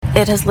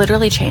It has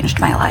literally changed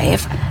my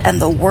life,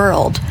 and the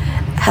world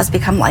has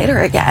become lighter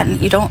again.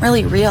 You don't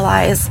really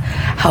realize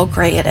how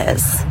gray it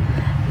is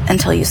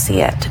until you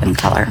see it and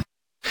tell her.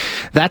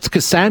 That's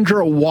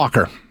Cassandra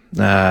Walker,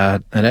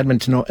 an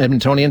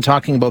Edmontonian,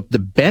 talking about the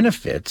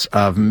benefits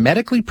of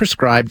medically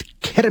prescribed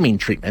ketamine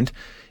treatment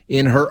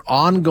in her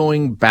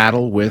ongoing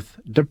battle with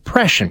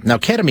depression. Now,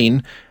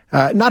 ketamine,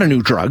 not a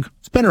new drug.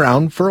 It's been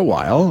around for a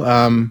while,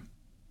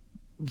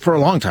 for a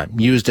long time,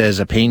 used as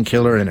a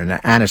painkiller and an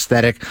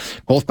anesthetic,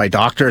 both by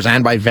doctors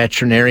and by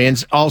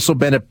veterinarians. Also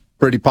been a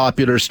pretty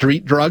popular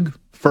street drug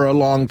for a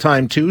long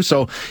time too.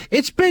 So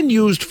it's been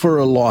used for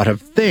a lot of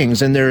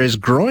things, and there is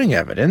growing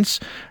evidence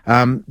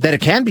that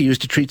it can be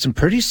used to treat some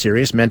pretty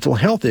serious mental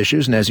health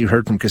issues. And as you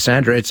heard from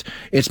Cassandra,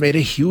 it's made a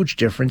huge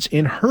difference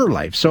in her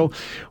life. So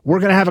we're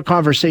going to have a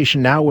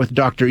conversation now with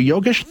Dr.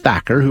 Yogesh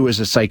Thakur, who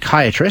is a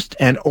psychiatrist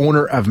and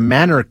owner of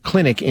Manor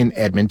Clinic in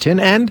Edmonton,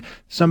 and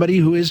somebody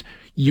who is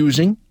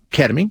using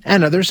ketamine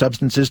and other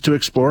substances to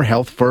explore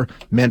health for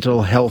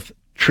mental health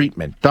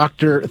treatment.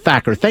 Dr.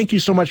 Thakur, thank you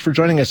so much for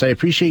joining us. I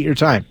appreciate your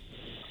time.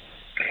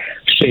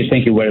 Shay,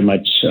 thank you very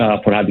much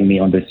for having me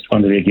on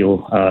the radio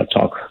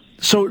talk.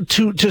 So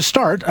to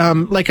start,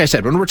 like I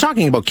said, when we're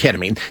talking about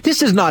ketamine,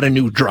 this is not a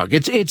new drug.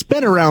 It's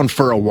been around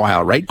for a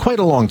while, right? Quite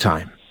a long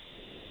time.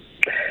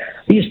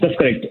 Yes, that's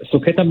correct. So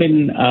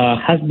ketamine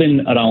has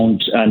been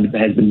around and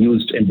has been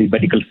used in the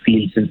medical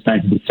field since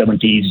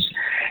 1970s.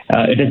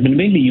 It has been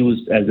mainly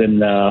used as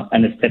an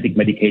anesthetic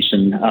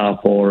medication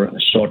for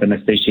short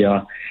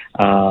anesthesia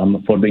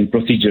for doing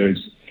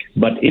procedures.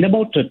 But in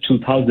about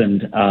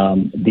 2000,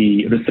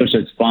 the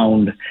researchers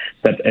found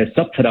that a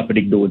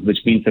subtherapeutic dose, which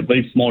means a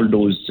very small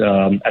dose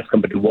as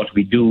compared to what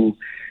we do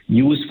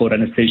use for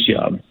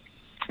anesthesia,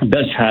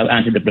 does have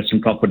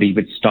antidepressant property,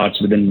 which starts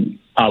within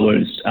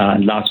hours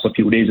and lasts for a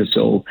few days or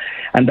so.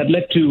 And that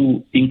led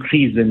to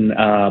increase in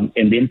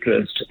the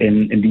interest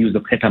in the use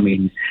of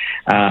ketamine.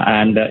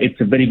 And it's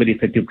a very, very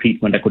effective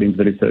treatment, according to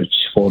the research,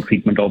 for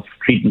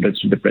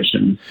treatment-resistant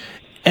depression.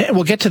 And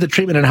we'll get to the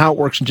treatment and how it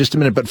works in just a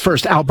minute. But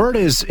first, Alberta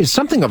is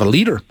something of a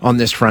leader on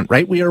this front,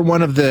 right? We are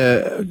one of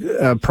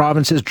the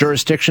provinces,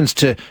 jurisdictions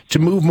to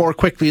move more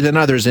quickly than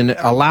others in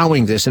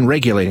allowing this and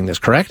regulating this,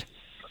 correct?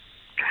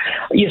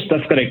 Yes,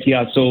 that's correct.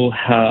 Yeah, so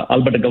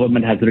Alberta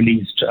government has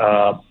released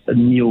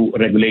new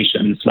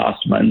regulations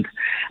last month,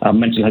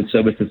 mental health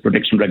services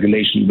protection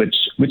regulation,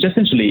 which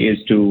essentially is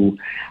to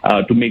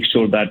make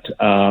sure that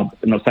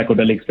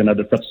psychedelics and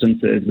other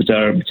substances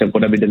which have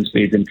got evidence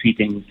base in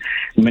treating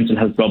mental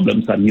health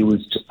problems are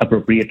used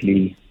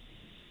appropriately.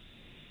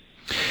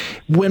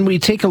 When we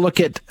take a look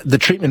at the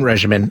treatment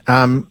regimen,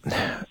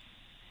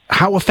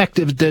 how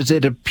effective does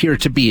it appear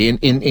to be?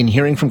 In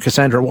hearing from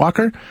Cassandra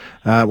Walker,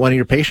 one of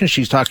your patients,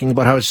 she's talking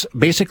about how it's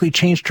basically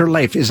changed her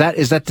life. Is that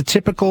the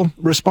typical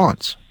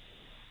response?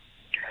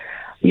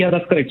 Yeah,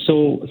 that's correct.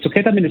 So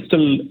ketamine is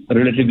still a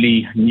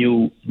relatively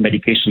new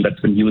medication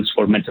that's been used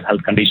for mental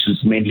health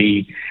conditions,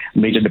 mainly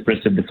major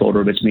depressive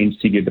disorder, which means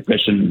severe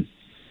depression.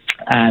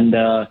 And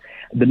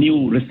the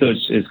new research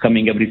is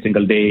coming every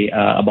single day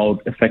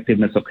about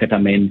effectiveness of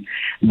ketamine.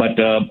 But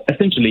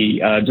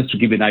essentially, just to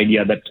give you an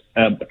idea, that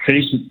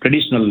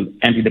traditional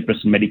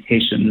antidepressant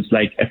medications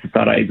like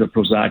SSRIs or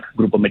Prozac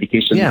group of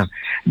medications,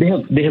 they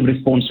have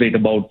response rate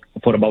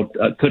for about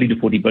 30 to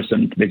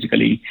 40%,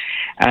 basically.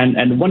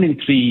 And 1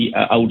 in 3,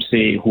 I would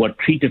say, who are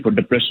treated for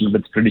depression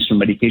with traditional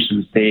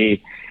medications,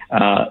 they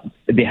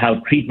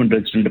have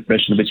treatment-resistant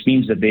depression, which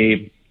means that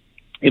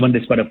even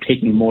despite of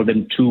taking more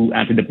than 2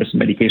 antidepressant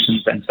medications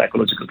and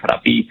psychological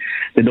therapy,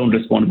 they don't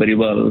respond very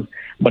well.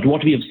 But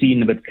what we have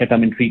seen with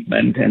ketamine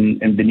treatment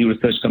and the new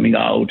research coming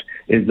out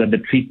is that the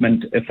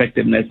treatment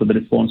effectiveness or the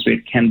response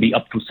rate can be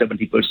up to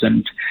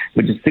 70%,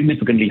 which is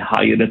significantly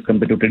higher as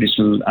compared to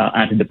traditional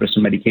antidepressant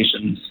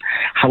medications.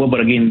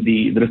 However, again,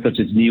 the research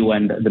is new,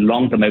 and the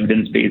long-term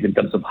evidence base in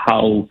terms of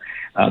how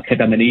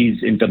ketamine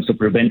is in terms of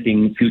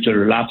preventing future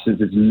relapses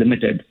is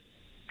limited.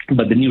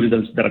 But the new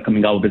results that are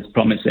coming out is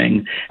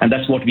promising. And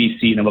that's what we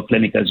see in our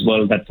clinic as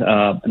well, that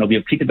we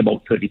have treated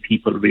about 30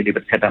 people really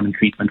with ketamine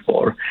treatment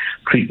for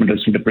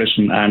treatment-resistant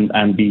depression.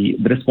 And the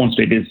response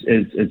rate is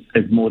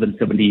more than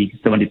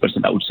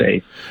 70%, I would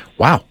say.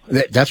 Wow,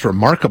 that's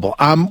remarkable.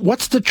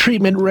 What's the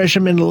treatment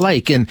regimen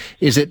like? And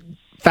is it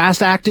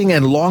fast-acting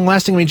and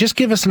long-lasting? I mean, just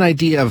give us an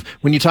idea of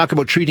when you talk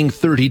about treating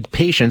 30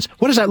 patients,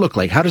 what does that look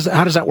like? How does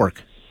that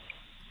work?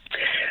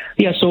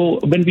 Yeah, so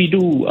when we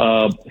do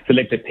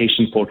select a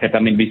patient for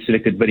ketamine, we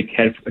select it very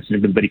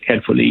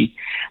carefully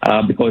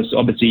because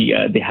obviously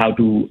they have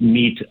to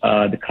meet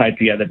the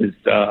criteria that is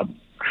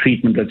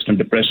treatment-resistant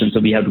depression.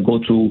 So we have to go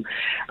through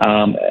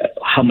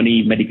how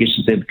many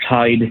medications they've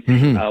tried,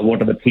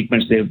 what are the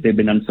treatments they've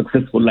been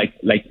unsuccessful, like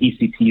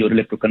ECT or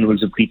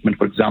electroconvulsive treatment,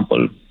 for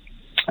example.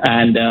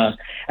 And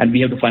we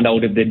have to find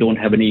out if they don't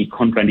have any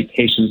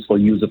contraindications for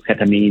use of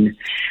ketamine.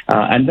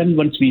 And then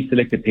once we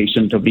select a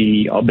patient,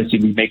 we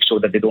make sure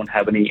that they don't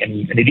have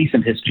any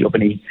recent history of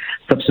any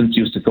substance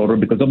use disorder,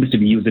 because obviously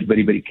we use it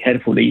very, very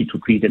carefully to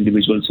treat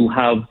individuals who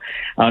have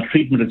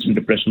treatment-resistant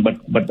depression.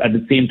 But at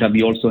the same time,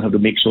 we also have to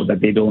make sure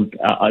that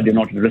they're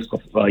not at risk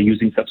of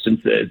using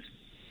substances.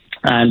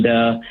 And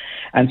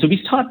so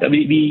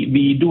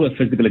we do a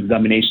physical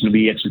examination.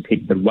 We actually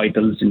take the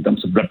vitals in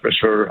terms of blood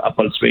pressure,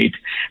 pulse rate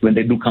when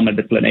they do come at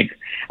the clinic,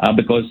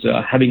 because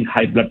having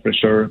high blood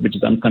pressure, which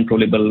is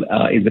uncontrollable,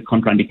 is a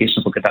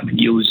contraindication for ketamine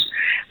use.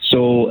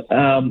 So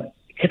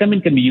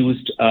ketamine can be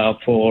used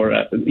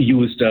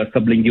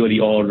sublingually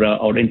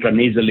or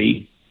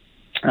intranasally.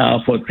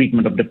 For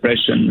treatment of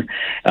depression.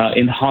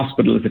 In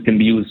hospitals, it can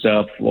be used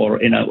as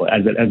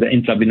an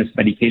intravenous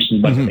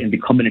medication, but in the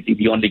community,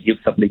 we only give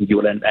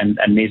sublingual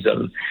and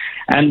nasal.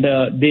 And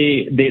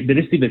they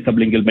receive a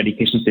sublingual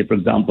medication, say, for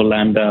example,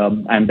 and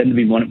then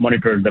we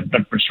monitor the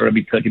blood pressure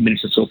every 30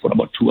 minutes or so for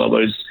about 2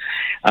 hours.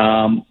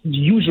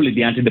 Usually,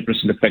 the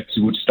antidepressant effects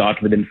would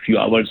start within a few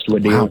hours to a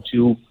day or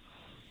two.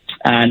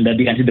 And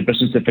the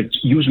antidepressant effects,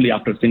 usually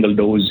after a single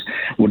dose,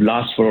 would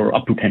last for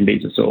up to 10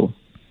 days or so.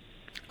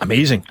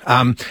 Amazing.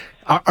 Are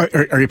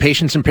your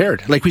patients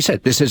impaired? Like we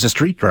said, this is a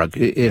street drug.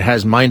 It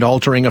has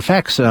mind-altering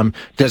effects.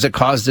 Does it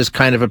cause this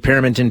kind of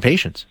impairment in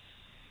patients?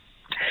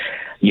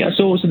 Yeah,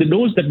 so the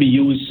dose that we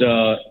use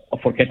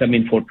for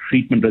ketamine for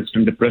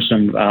treatment-resistant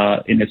depression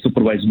in a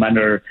supervised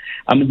manner,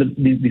 I mean,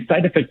 the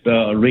side effect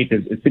rate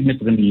is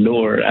significantly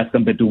lower as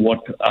compared to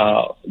what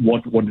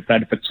the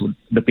side effects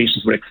the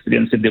patients would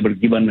experience if they were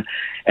given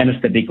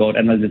anesthetic or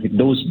analgesic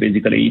dose,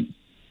 basically.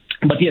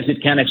 But yes,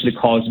 it can actually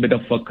cause a bit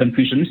of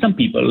confusion in some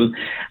people.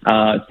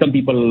 Some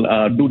people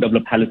do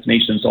develop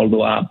hallucinations,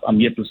 although I'm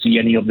yet to see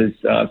any of these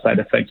side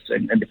effects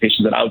in the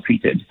patients that I've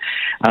treated.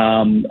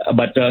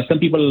 But some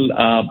people,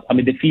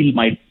 they feel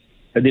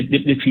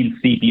they feel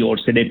sleepy or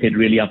sedated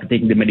really after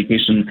taking the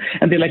medication,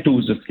 and they like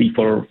to just sleep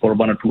for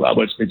 1 or 2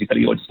 hours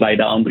basically, or just lie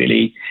down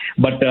really.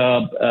 But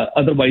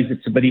otherwise,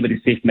 it's a very, very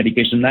safe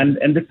medication,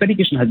 and this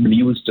medication has been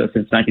used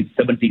since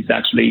 1970s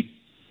actually.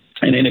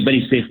 And in a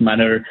very safe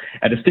manner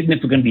at a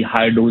significantly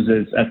higher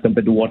doses as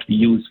compared to what we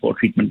use for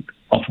treatment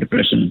of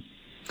depression.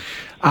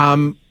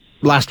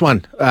 Last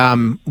one.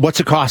 What's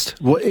the cost?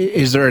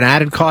 Is there an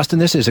added cost in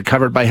this? Is it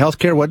covered by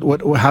healthcare?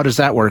 How does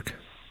that work?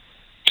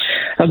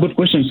 A good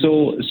question.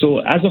 So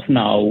as of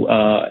now,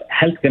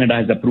 Health Canada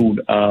has approved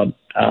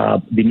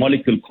the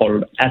molecule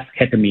called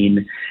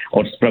esketamine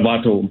or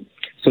Spravato.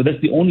 So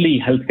that's the only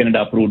Health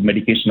Canada approved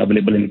medication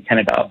available in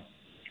Canada,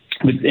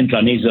 with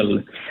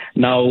intranasal.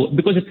 Now,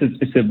 because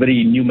it's a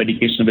very new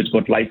medication which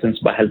got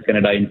licensed by Health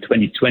Canada in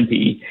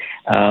 2020,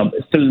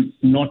 still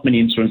not many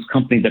insurance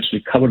companies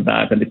actually cover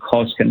that, and the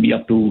cost can be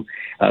up to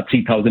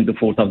 $3,000 to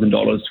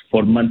 $4,000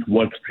 for a month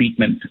worth of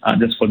treatment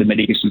just for the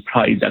medication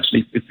price,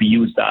 actually, if we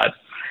use that.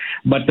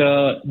 But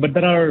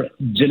there are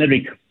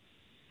generic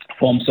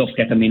forms of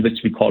ketamine, which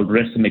we call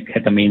racemic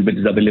ketamine, which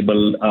is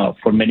available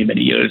for many,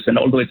 many years. And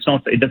although it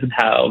doesn't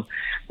have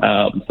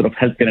sort of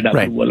Health Canada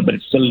approval, but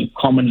it's still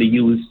commonly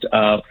used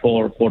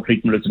for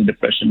treatment-resistant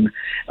depression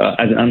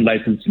as an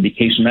unlicensed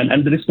indication.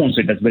 And the response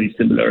rate is very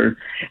similar.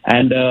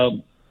 And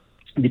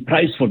the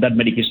price for that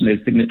medication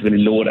is significantly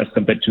lower as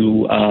compared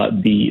to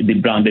the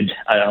branded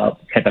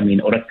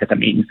ketamine or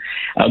esketamine,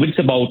 which is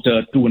about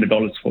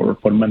 $200 for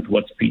a month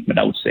worth of treatment,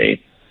 I would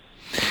say.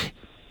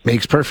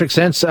 Makes perfect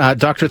sense.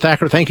 Dr.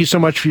 Thacker, thank you so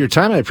much for your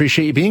time. I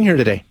appreciate you being here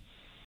today.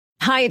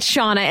 Hi, it's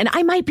Shauna, and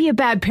I might be a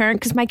bad parent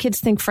because my kids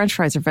think French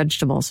fries are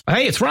vegetables.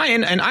 Hey, it's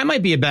Ryan, and I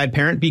might be a bad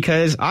parent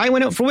because I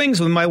went out for wings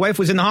when my wife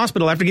was in the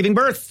hospital after giving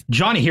birth.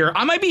 Johnny here.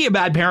 I might be a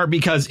bad parent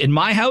because in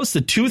my house,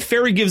 the tooth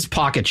fairy gives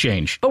pocket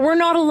change. But we're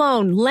not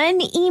alone. Len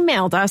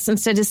emailed us and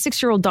said his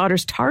 6-year-old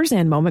daughter's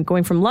Tarzan moment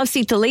going from love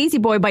seat to lazy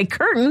boy by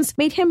curtains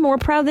made him more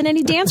proud than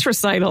any dance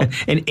recital.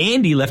 And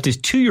Andy left his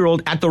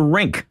 2-year-old at the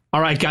rink.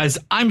 All right, guys,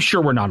 I'm sure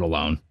we're not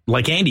alone.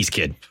 Like Andy's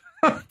kid.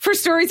 For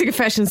stories and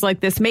confessions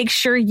like this, make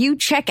sure you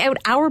check out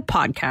our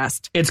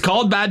podcast. It's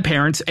called Bad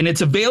Parents, and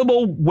it's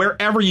available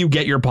wherever you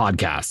get your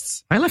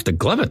podcasts. I left a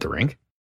glove at the rink.